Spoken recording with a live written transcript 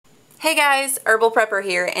Hey guys, Herbal Prepper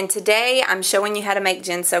here, and today I'm showing you how to make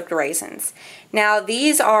gin-soaked raisins. Now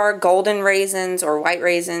these are golden raisins or white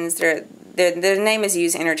raisins. Their name is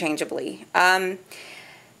used interchangeably.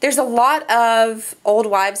 There's a lot of old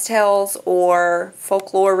wives' tales or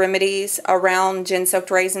folklore remedies around gin-soaked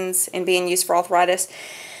raisins and being used for arthritis.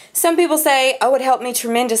 Some people say, oh, it helped me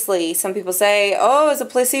tremendously. Some people say, oh, it's a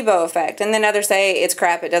placebo effect. And then others say, it's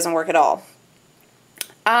crap, it doesn't work at all.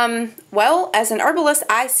 Well, as an herbalist,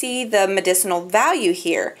 I see the medicinal value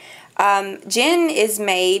here. Gin is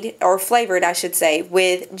made, or flavored, I should say,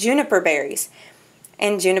 with juniper berries.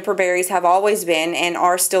 And juniper berries have always been and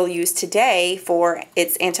are still used today for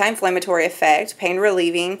its anti-inflammatory effect, pain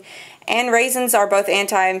relieving, and raisins are both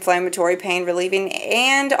anti-inflammatory, pain relieving,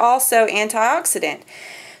 and also antioxidant.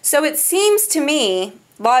 So it seems to me,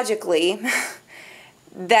 logically,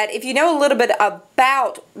 that if you know a little bit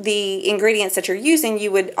about the ingredients that you're using,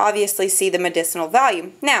 you would obviously see the medicinal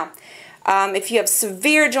value. Now, if you have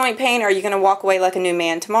severe joint pain, are you going to walk away like a new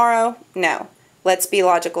man tomorrow? No. Let's be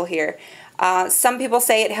logical here. Some people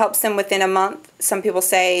say it helps them within a month. Some people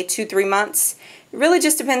say 2-3 months. It really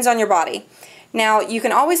just depends on your body. Now, you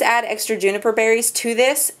can always add extra juniper berries to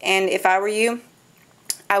this, and if I were you,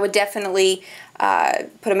 I would definitely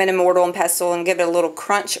put them in a mortar and pestle and give it a little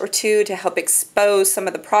crunch or two to help expose some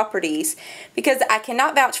of the properties, because I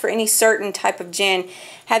cannot vouch for any certain type of gin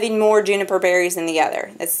having more juniper berries than the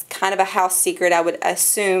other. It's kind of a house secret. I would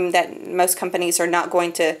assume that most companies are not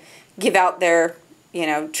going to give out their,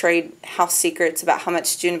 trade house secrets about how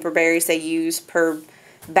much juniper berries they use per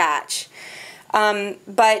batch.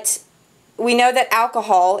 But we know that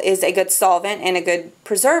alcohol is a good solvent and a good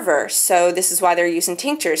preserver, so this is why they're using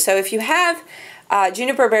tinctures. So if you have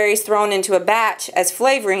juniper berries thrown into a batch as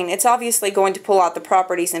flavoring, it's obviously going to pull out the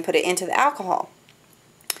properties and put it into the alcohol.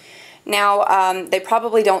 Now, they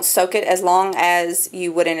probably don't soak it as long as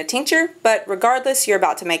you would in a tincture, but regardless, you're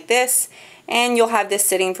about to make this, and you'll have this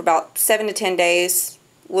sitting for about 7 to 10 days.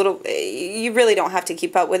 You really don't have to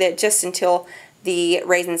keep up with it just until the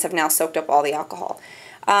raisins have now soaked up all the alcohol.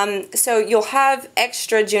 So you'll have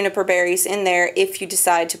extra juniper berries in there if you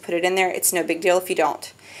decide to put it in there. It's no big deal if you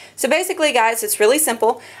don't. So basically, guys, it's really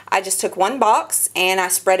simple. I just took one box and I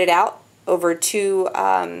spread it out over two,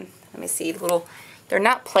 let me see, they're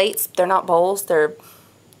not plates, they're not bowls, they're,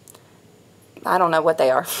 I don't know what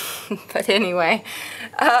they are, but anyway.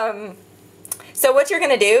 So what you're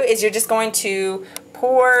going to do is you're just going to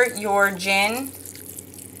pour your gin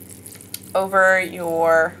over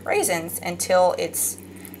your raisins until it's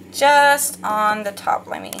just on the top.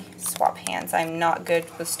 Let me swap hands. I'm not good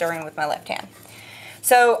with stirring with my left hand.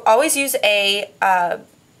 So always use a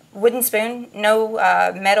wooden spoon, no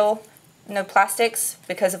metal, no plastics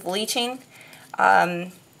because of leaching.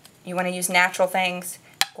 You want to use natural things.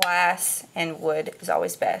 Glass and wood is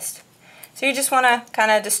always best. So you just want to kind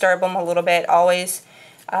of disturb them a little bit. Always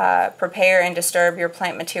prepare and disturb your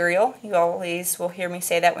plant material. You always will hear me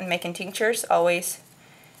say that when making tinctures. Always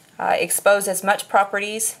expose as much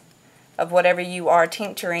properties of whatever you are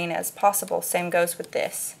tincturing as possible. Same goes with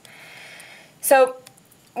this. So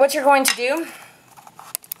what you're going to do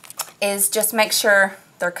is just make sure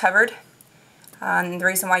they're covered. The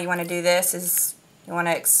reason why you want to do this is you want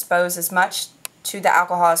to expose as much to the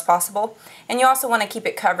alcohol as possible, and you also want to keep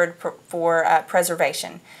it covered for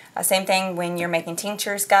preservation. Same thing when you're making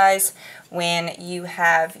tinctures, guys. When you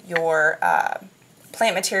have your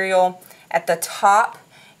plant material at the top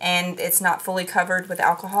and it's not fully covered with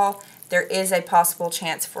alcohol, there is a possible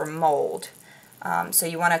chance for mold. So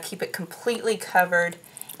you want to keep it completely covered,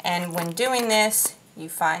 and when doing this, you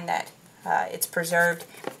find that it's preserved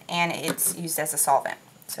and it's used as a solvent.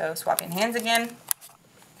 So swapping hands again.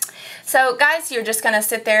 So guys, you're just going to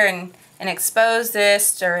sit there and expose this,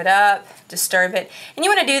 stir it up, disturb it. And you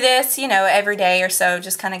want to do this, every day or so,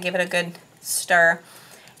 just kind of give it a good stir.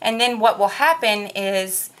 And then what will happen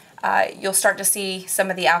is you'll start to see some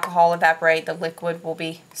of the alcohol evaporate. The liquid will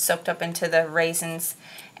be soaked up into the raisins.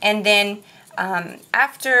 And then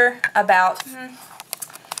after about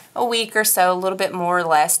a week or so, a little bit more or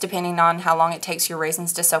less, depending on how long it takes your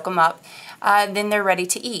raisins to soak them up, then they're ready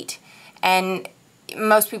to eat. And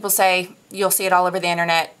most people say, you'll see it all over the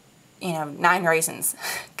internet, 9 raisins.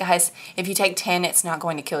 Guys, if you take 10, it's not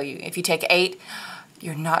going to kill you. If you take 8,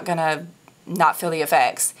 you're not going to not feel the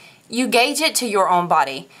effects. You gauge it to your own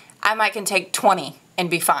body. I might can take 20 and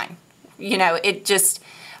be fine. It just,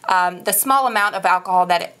 the small amount of alcohol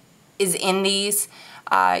that is in these,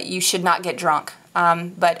 you should not get drunk.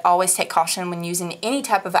 But always take caution when using any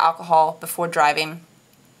type of alcohol before driving.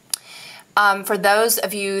 For those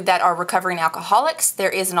of you that are recovering alcoholics, there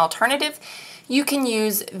is an alternative. You can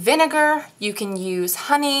use vinegar, you can use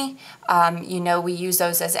honey. You know, we use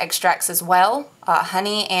those as extracts as well.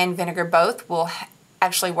 Honey and vinegar both will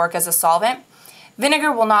actually work as a solvent.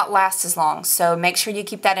 Vinegar will not last as long, so make sure you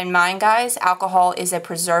keep that in mind, guys. Alcohol is a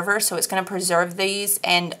preserver, so it's going to preserve these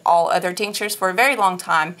and all other tinctures for a very long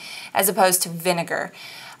time, as opposed to vinegar.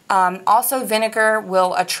 Also, vinegar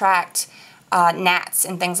will attract gnats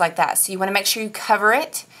and things like that, so you want to make sure you cover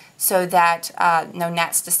it so that no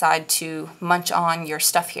gnats decide to munch on your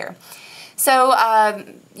stuff here. So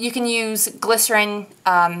you can use glycerin.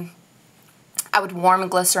 I would warm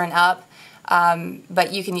glycerin up.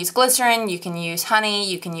 But you can use glycerin, you can use honey,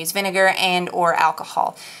 you can use vinegar and or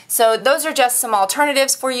alcohol. So those are just some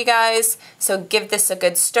alternatives for you guys. So give this a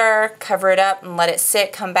good stir, cover it up and let it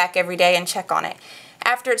sit, come back every day and check on it.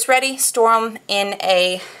 After it's ready, store them in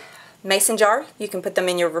a mason jar. You can put them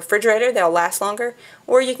in your refrigerator, they'll last longer,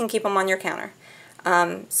 or you can keep them on your counter.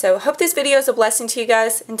 So hope this video is a blessing to you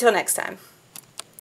guys. Until next time.